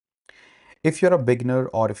If you're a beginner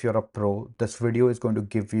or if you're a pro, this video is going to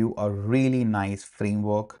give you a really nice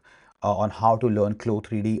framework on how to learn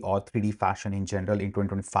CLO3D or 3D fashion in general in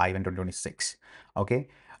 2025 and 2026. Okay.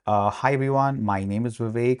 Hi everyone, my name is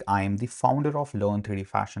Vivek. I am the founder of Learn 3D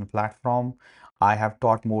Fashion platform. I have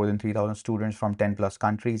taught more than 3,000 students from 10 plus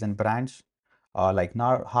countries and brands like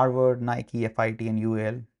Harvard, Nike, FIT, and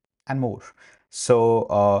UAL, and more. So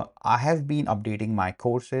I have been updating my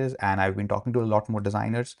courses and I've been talking to a lot more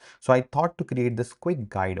designers. So I thought to create this quick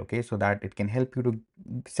guide, okay, so that it can help you to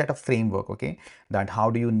set a framework, okay, that how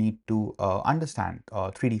do you need to understand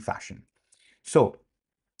 3D fashion. So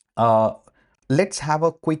uh, let's have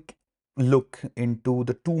a quick look into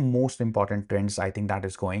the two most important trends I think that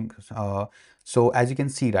is going. So as you can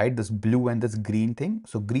see, right, this blue and this green thing.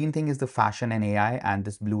 So green thing is the fashion and AI, and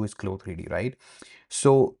this blue is CLO3D, right?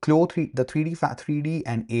 So CLO3, the 3D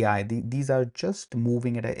and AI, these are just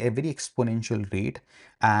moving at a very exponential rate,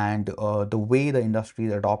 and the way the industry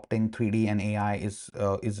is adopting 3D and AI is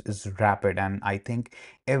rapid. And I think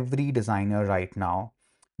every designer right now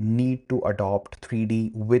need to adopt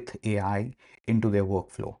 3D with AI into their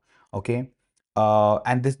workflow. Okay.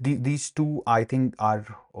 And these two, I think, are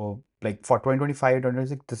like for 2025,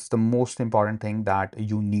 2026, this is the most important thing that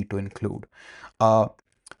you need to include. Uh,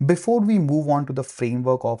 Before we move on to the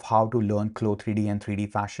framework of how to learn CLO 3D and 3D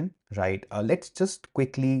fashion, right? Let's just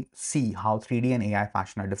quickly see how 3D and AI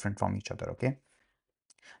fashion are different from each other, okay?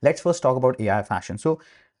 Let's first talk about AI fashion. So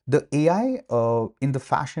the AI in the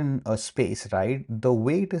fashion space, right? The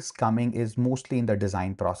way it is coming is mostly in the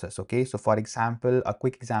design process. Okay. So for example, a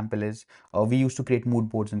quick example is we used to create mood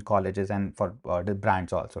boards in colleges and for the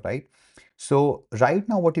brands also, right? So right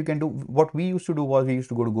now what you can do, what we used to do was we used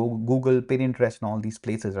to go to Google, Pinterest and all these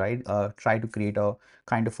places, right? Try to create a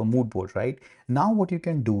kind of a mood board, right? Now what you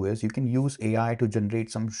can do is you can use AI to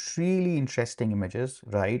generate some really interesting images,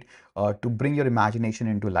 right? To bring your imagination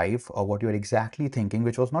into life or what you're exactly thinking,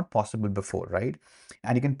 which was not possible before, right?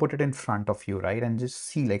 And you can put it in front of you, right? And just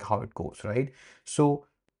see like how it goes, right? So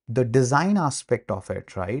the design aspect of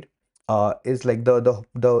it, right? Is like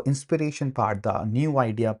the inspiration part, the new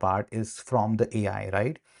idea part is from the AI,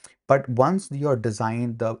 right? But once your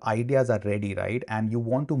design, the ideas are ready, right? And you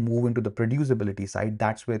want to move into the producibility side,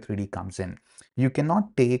 that's where 3D comes in. You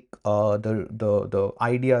cannot take the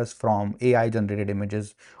ideas from AI generated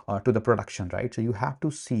images to the production, right? So you have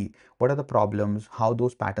to see what are the problems, how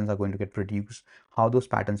those patterns are going to get produced, how those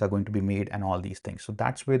patterns are going to be made, and all these things. So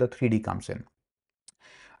that's where the 3D comes in.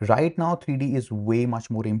 Right now, 3D is way much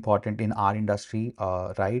more important in our industry,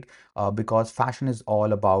 right? Because fashion is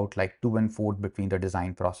all about like to and forth between the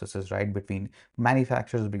design processes, right? Between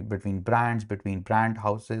manufacturers, between brands, between brand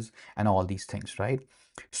houses, and all these things, right?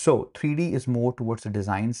 So 3D is more towards the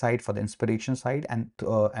design side for the inspiration side, and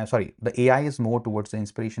sorry, the AI is more towards the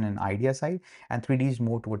inspiration and idea side, and 3D is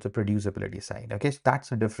more towards the producibility side. Okay, so that's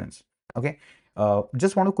the difference. Okay.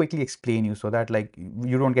 Just want to quickly explain you so that like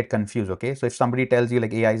you don't get confused. Okay, so if somebody tells you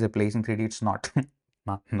like AI is replacing 3D, it's not.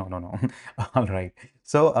 No. All right.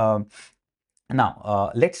 So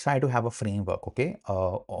now let's try to have a framework, okay,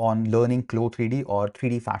 on learning CLO 3D or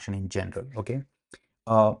 3D fashion in general. Okay.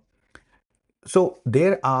 Uh, so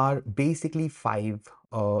there are basically five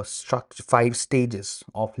stages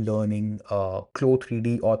of learning CLO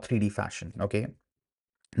 3D or 3D fashion. Okay.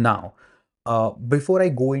 Now, before I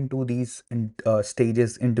go into these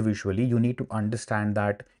stages individually, you need to understand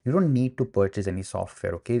that you don't need to purchase any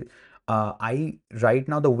software. Okay. I right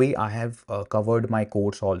now the way I have covered my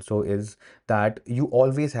course also is that you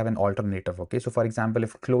always have an alternative. Okay. So for example,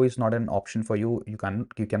 if Clo is not an option for you, you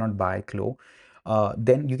cannot buy Clo.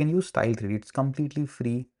 Then you can use Style 3D. It's completely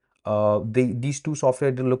free. These two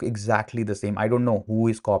software they look exactly the same. I don't know who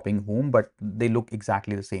is copying whom, but they look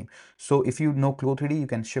exactly the same. So if you know CLO 3D, you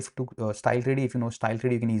can shift to Style 3D. If you know Style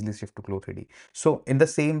 3D, you can easily shift to CLO 3D. So in the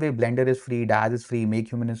same way, Blender is free, Daz is free, Make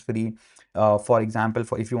Human is free. For example,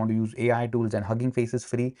 for if you want to use AI tools, and Hugging Face is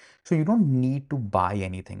free. So you don't need to buy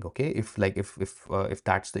anything. Okay, if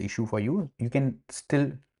that's the issue for you, you can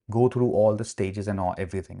still go through all the stages and all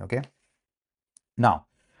everything. Okay. Now,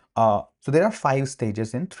 so there are five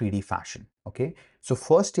stages in 3D fashion. Okay, so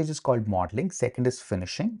first stage is called modeling, second is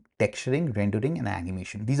finishing, texturing, rendering, and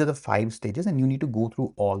animation. These are the five stages, and you need to go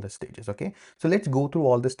through all the stages. Okay, so let's go through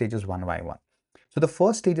all the stages one by one. So the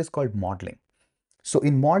first stage is called modeling. So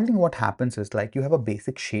in modeling, what happens is like you have a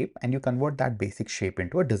basic shape and you convert that basic shape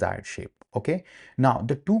into a desired shape. Okay. Now,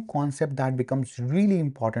 the two concept that becomes really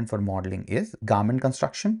important for modeling is garment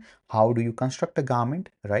construction. How do you construct a garment,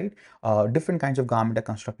 right? Different kinds of garment are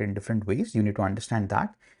constructed in different ways. You need to understand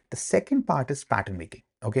that. The second part is pattern making.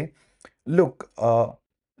 Okay. Look,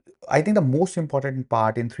 I think the most important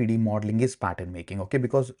part in 3D modeling is pattern making, okay?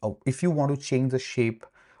 Because if you want to change the shape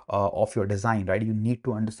of your design, right, you need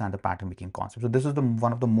to understand the pattern making concept. So this is the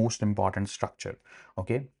one of the most important structure,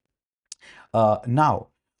 okay? Now,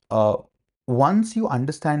 uh, once you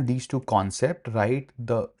understand these two concepts, right,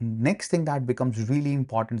 the next thing that becomes really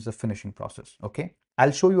important is the finishing process, okay?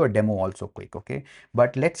 I'll show you a demo also quick, okay?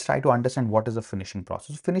 But let's try to understand what is the finishing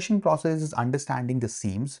process. Finishing process is understanding the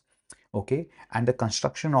seams, okay, and the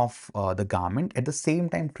construction of the garment, at the same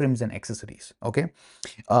time trims and accessories, okay.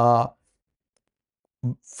 uh,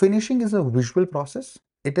 Finishing is a visual process.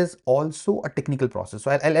 It is also a technical process. So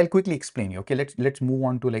I'll quickly explain you, okay. Let's move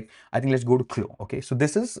on to, like, I think let's go to flow, okay. So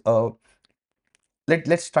this is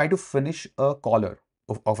let's try to finish a collar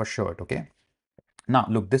of a shirt, okay. Now,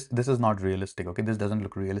 look, this is not realistic, okay? This doesn't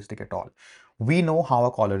look realistic at all. We know how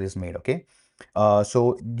a collar is made, okay?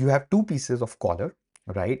 So you have two pieces of collar,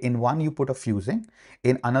 right? In one, you put a fusing.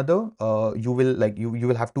 In another, you will like you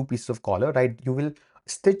will have two pieces of collar, right? You will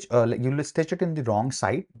stitch like you will stitch it in the wrong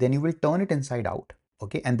side, then you will turn it inside out,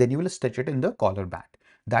 okay? And then you will stitch it in the collar back.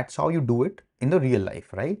 That's how you do it in the real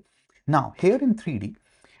life, right? Now, here in 3D,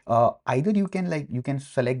 either you can, like, you can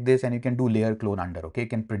select this and you can do layer clone under, okay, you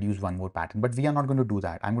can produce one more pattern, but we are not going to do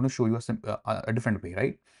that. I'm going to show you a different way,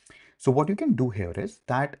 right? So what you can do here is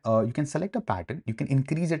that you can select a pattern, you can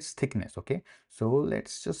increase its thickness, okay. So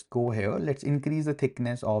let's just go here, let's increase the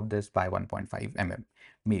thickness of this by 1.5 mm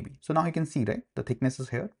maybe. So now you can see, right, the thickness is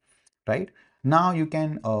here, right? Now you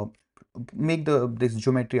can make this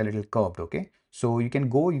geometry a little curved, okay. So you can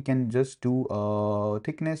go, you can just do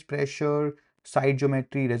thickness, pressure, side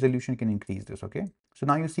geometry, resolution, can increase this, okay. So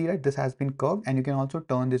now you see, right, this has been curved, and you can also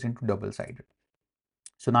turn this into double-sided.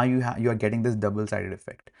 So now you are getting this double-sided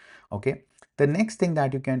effect, okay. The next thing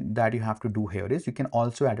that you have to do here is you can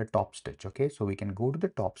also add a top stitch, okay. So we can go to the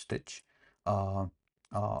top stitch.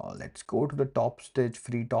 uh, let's go to the top stitch,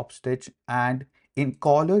 free top stitch, and in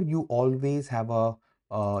collar you always have a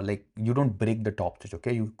like, you don't break the top stitch,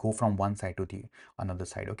 okay. You go from one side to the another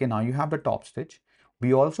side, okay. Now you have the top stitch.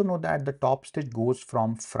 We also know that the top stitch goes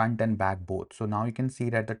from front and back both. So now you can see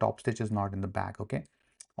that the top stitch is not in the back, okay.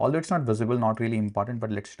 Although it's not visible, not really important,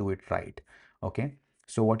 but let's do it right, okay.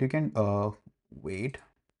 So what you can wait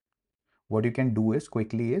what you can do is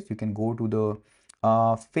quickly is you can go to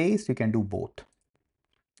the face, you can do both,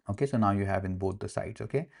 okay. So now you have in both the sides,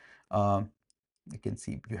 okay. um, you can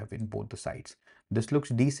see you have in both the sides. This looks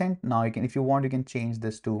decent. Now you can, if you want, you can change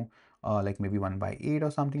this to like maybe 1/8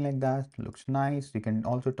 or something like that. Looks nice. You can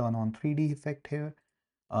also turn on 3D effect here,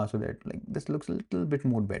 so that, like, this looks a little bit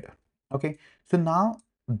more better, okay. So now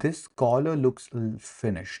this collar looks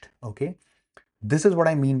finished, okay. This is what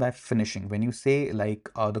I mean by finishing. When you say, like,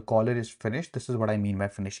 the collar is finished, this is what I mean by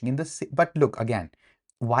finishing. In this, but look again,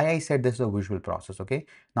 why I said this is a visual process, okay?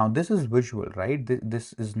 Now this is visual, right?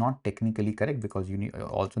 This is not technically correct, because you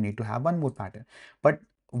also need to have one more pattern. But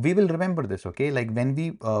we will remember this, okay? Like, when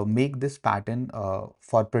we make this pattern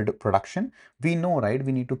for production, we know, right?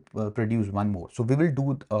 We need to produce one more. So we will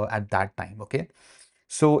do at that time, okay?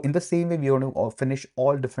 So in the same way, we want to finish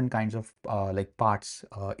all different kinds of like parts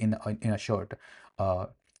in a shirt. Uh,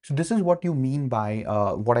 so this is what you mean by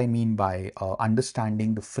what I mean by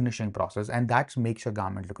understanding the finishing process, and that makes your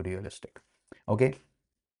garment look realistic. Okay.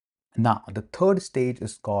 Now, the third stage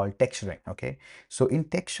is called texturing, okay? So in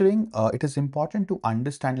texturing, it is important to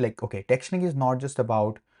understand, like, okay, texturing is not just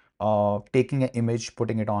about taking an image,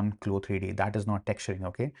 putting it on CLO3D. That is not texturing,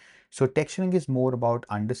 okay? So texturing is more about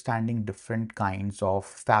understanding different kinds of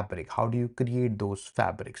fabric. How do you create those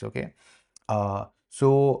fabrics, okay?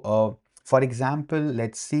 For example,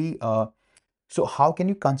 let's see, so how can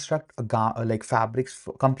you construct like fabrics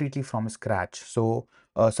completely from scratch? So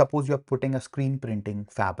suppose you're putting a screen printing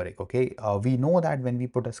fabric, okay? We know that when we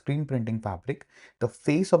put a screen printing fabric, the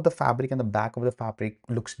face of the fabric and the back of the fabric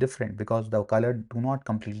looks different because the color do not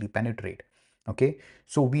completely penetrate, okay?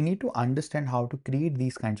 So we need to understand how to create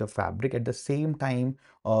these kinds of fabric. At the same time,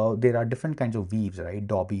 there are different kinds of weaves, right?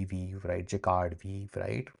 Dobby weave, right? Jacquard weave,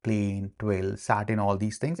 right? Plain, twill, satin, all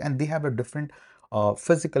these things, and they have a different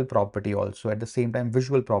physical property also, at the same time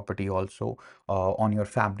visual property also on your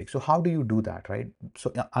fabric. So how do you do that, right?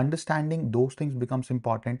 So understanding those things becomes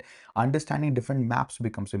important. Understanding different maps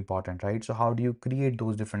becomes important, right? So how do you create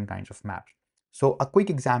those different kinds of maps? So a quick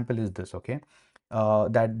example is this, okay?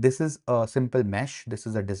 That this is a simple mesh, this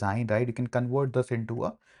is a design, right? You can convert this into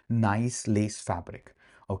a nice lace fabric,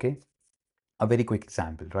 okay? A very quick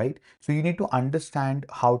example, right? So you need to understand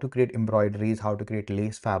how to create embroideries, how to create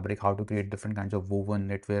lace fabric, how to create different kinds of woven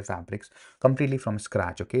knitwear fabrics completely from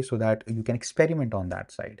scratch, okay? So that you can experiment on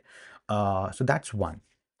that side. So that's one.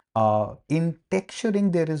 In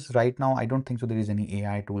texturing, there is right now, I don't think so there is any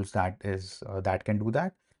AI tools that can do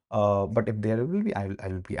that. But if there will be, I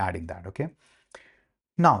will be adding that. Okay.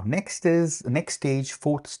 Now, next stage,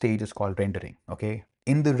 fourth stage is called rendering. Okay.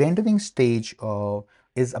 In the rendering stage,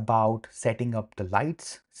 is about setting up the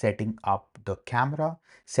lights, setting up the camera,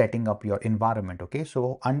 setting up your environment. Okay.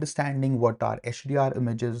 So understanding what are HDR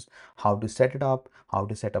images, how to set it up, how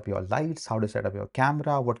to set up your lights, how to set up your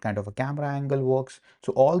camera, what kind of a camera angle works.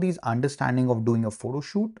 So all these understanding of doing a photo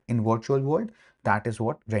shoot in virtual world, that is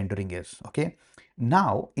what rendering is. Okay.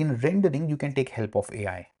 Now in rendering, you can take help of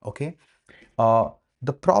AI. Okay. Uh,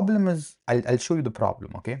 the problem is, I'll show you the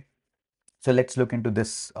problem, okay? So let's look into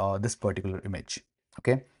this particular image,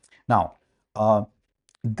 okay? Now, uh,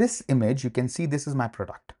 this image, you can see this is my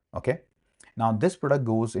product, okay? Now, this product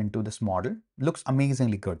goes into this model, looks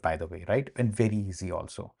amazingly good, by the way, right? And very easy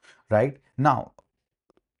also, right? Now,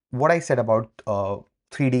 what I said about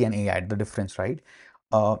 3D and AI, the difference, right?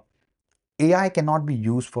 Uh, AI cannot be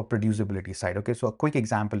used for producibility side. Okay, so a quick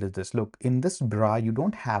example is this. Look, in this bra, you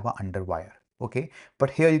don't have an underwire. Okay,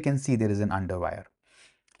 but here you can see there is an underwire,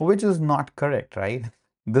 which is not correct, right?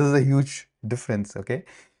 This is a huge difference. Okay,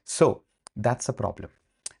 so that's a problem.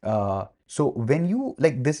 So when you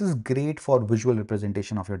like, this is great for visual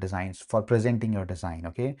representation of your designs, for presenting your design,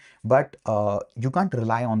 okay? But you can't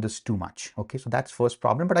rely on this too much, okay? So that's first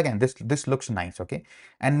problem. But again, this looks nice, okay?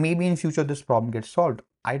 And maybe in future this problem gets solved.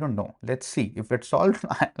 I don't know. Let's see if it's solved.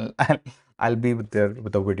 I'll be with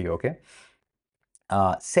the video, okay?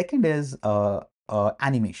 Second is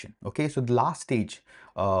animation, okay? So the last stage,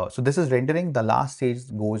 so this is rendering. The last stage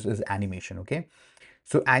goes is animation, okay?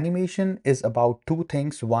 So animation is about two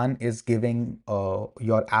things. One is giving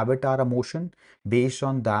your avatar a motion. Based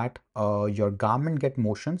on that, your garment get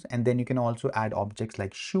motions, and then you can also add objects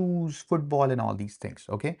like shoes, football, and all these things.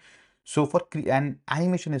 Okay. So and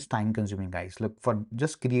animation is time consuming, guys. Look, for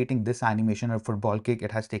just creating this animation or football kick,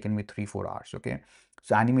 it has taken me 3-4 hours. Okay.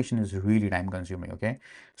 So animation is really time consuming. Okay.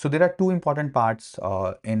 So there are two important parts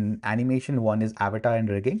in animation. One is avatar and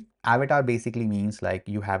rigging. Avatar basically means like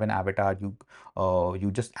you have an avatar,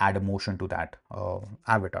 you just add a motion to that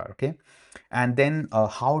avatar, okay? And then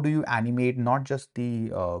how do you animate not just the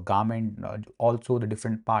garment, also the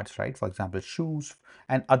different parts, right? For example, shoes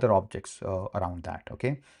and other objects around that,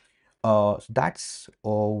 okay? So that's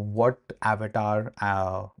what avatar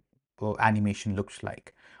animation looks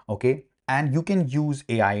like, okay? And you can use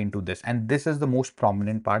AI into this, and this is the most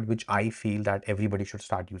prominent part which I feel that everybody should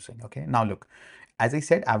start using. Okay, now look, as I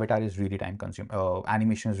said, avatar is really time consuming,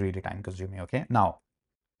 animation is really time consuming. Okay, now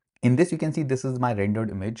in this, you can see this is my rendered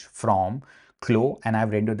image from CLO, and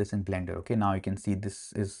I've rendered this in Blender. Okay, now you can see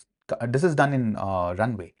this is done in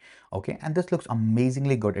Runway. Okay, and this looks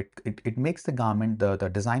amazingly good. It makes the garment, the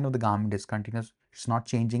design of the garment is continuous. It's not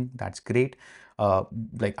changing. That's great.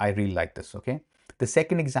 Like I really like this. Okay, the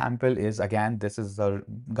second example is, again, this is the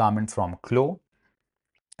garment from CLO,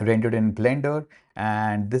 rendered in Blender,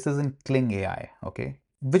 and this is in Kling AI, okay,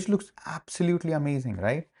 which looks absolutely amazing,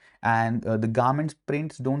 right? And the garments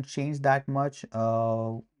prints don't change that much.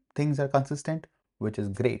 Things are consistent, which is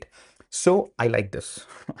great. So I like this.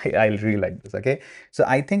 I really like this, okay? So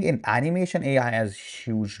I think in animation, AI has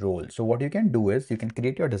huge role. So what you can do is you can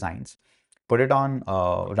create your designs, put it on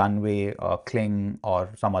Runway, Kling, or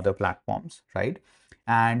some other platforms, right?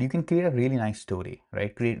 And you can create a really nice story,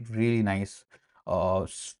 right? Create really nice uh,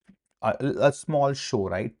 s- a small show,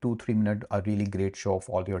 right? 2-3 minute, a really great show of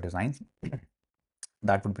all your designs.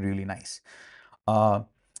 That would be really nice. Uh,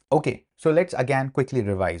 okay, so let's again quickly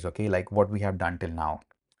revise, okay, like what we have done till now.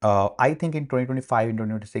 I think in 2025 and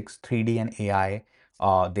 2026, 3D and AI,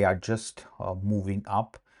 they are just moving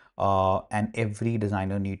up, and every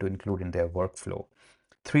designer need to include in their workflow.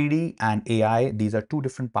 3D and AI, these are two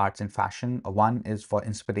different parts in fashion. One is for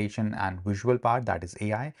inspiration and visual part, that is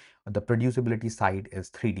AI. The producibility side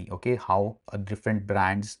is 3D, okay? How different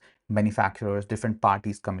brands, manufacturers, different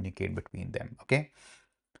parties communicate between them, okay?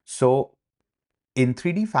 So in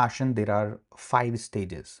 3D fashion, there are 5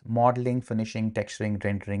 stages: modeling, finishing, texturing,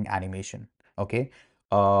 rendering, animation. Okay.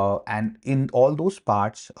 And in all those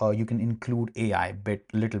parts, you can include AI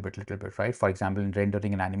little bit, right? For example, in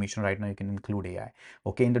rendering and animation right now, you can include AI.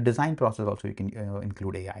 Okay. In the design process also, you can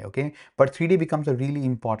include AI. Okay. But 3D becomes a really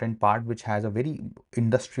important part, which has a very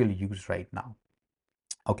industrial use right now.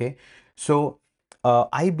 Okay, so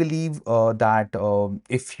I believe that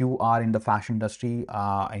if you are in the fashion industry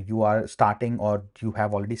and you are starting, or you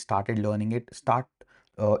have already started learning it, start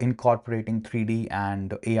incorporating 3D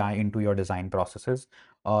and AI into your design processes.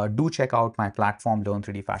 Do check out my platform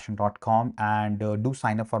learn3dfashion.com, and do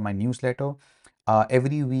sign up for my newsletter.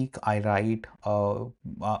 Every week, I write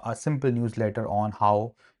a simple newsletter on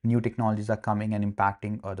how new technologies are coming and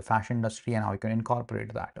impacting the fashion industry and how you can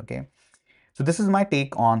incorporate that. Okay. So this is my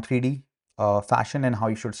take on 3D fashion and how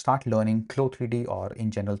you should start learning CLO3D or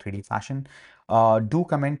in general 3D fashion. Do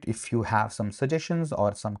comment if you have some suggestions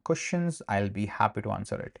or some questions. I'll be happy to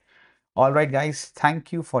answer it. All right, guys,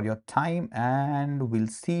 thank you for your time and we'll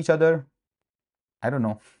see each other. I don't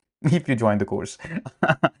know if you join the course.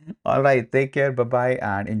 All right, take care, bye-bye,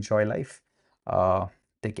 and enjoy life. Uh,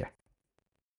 Take care.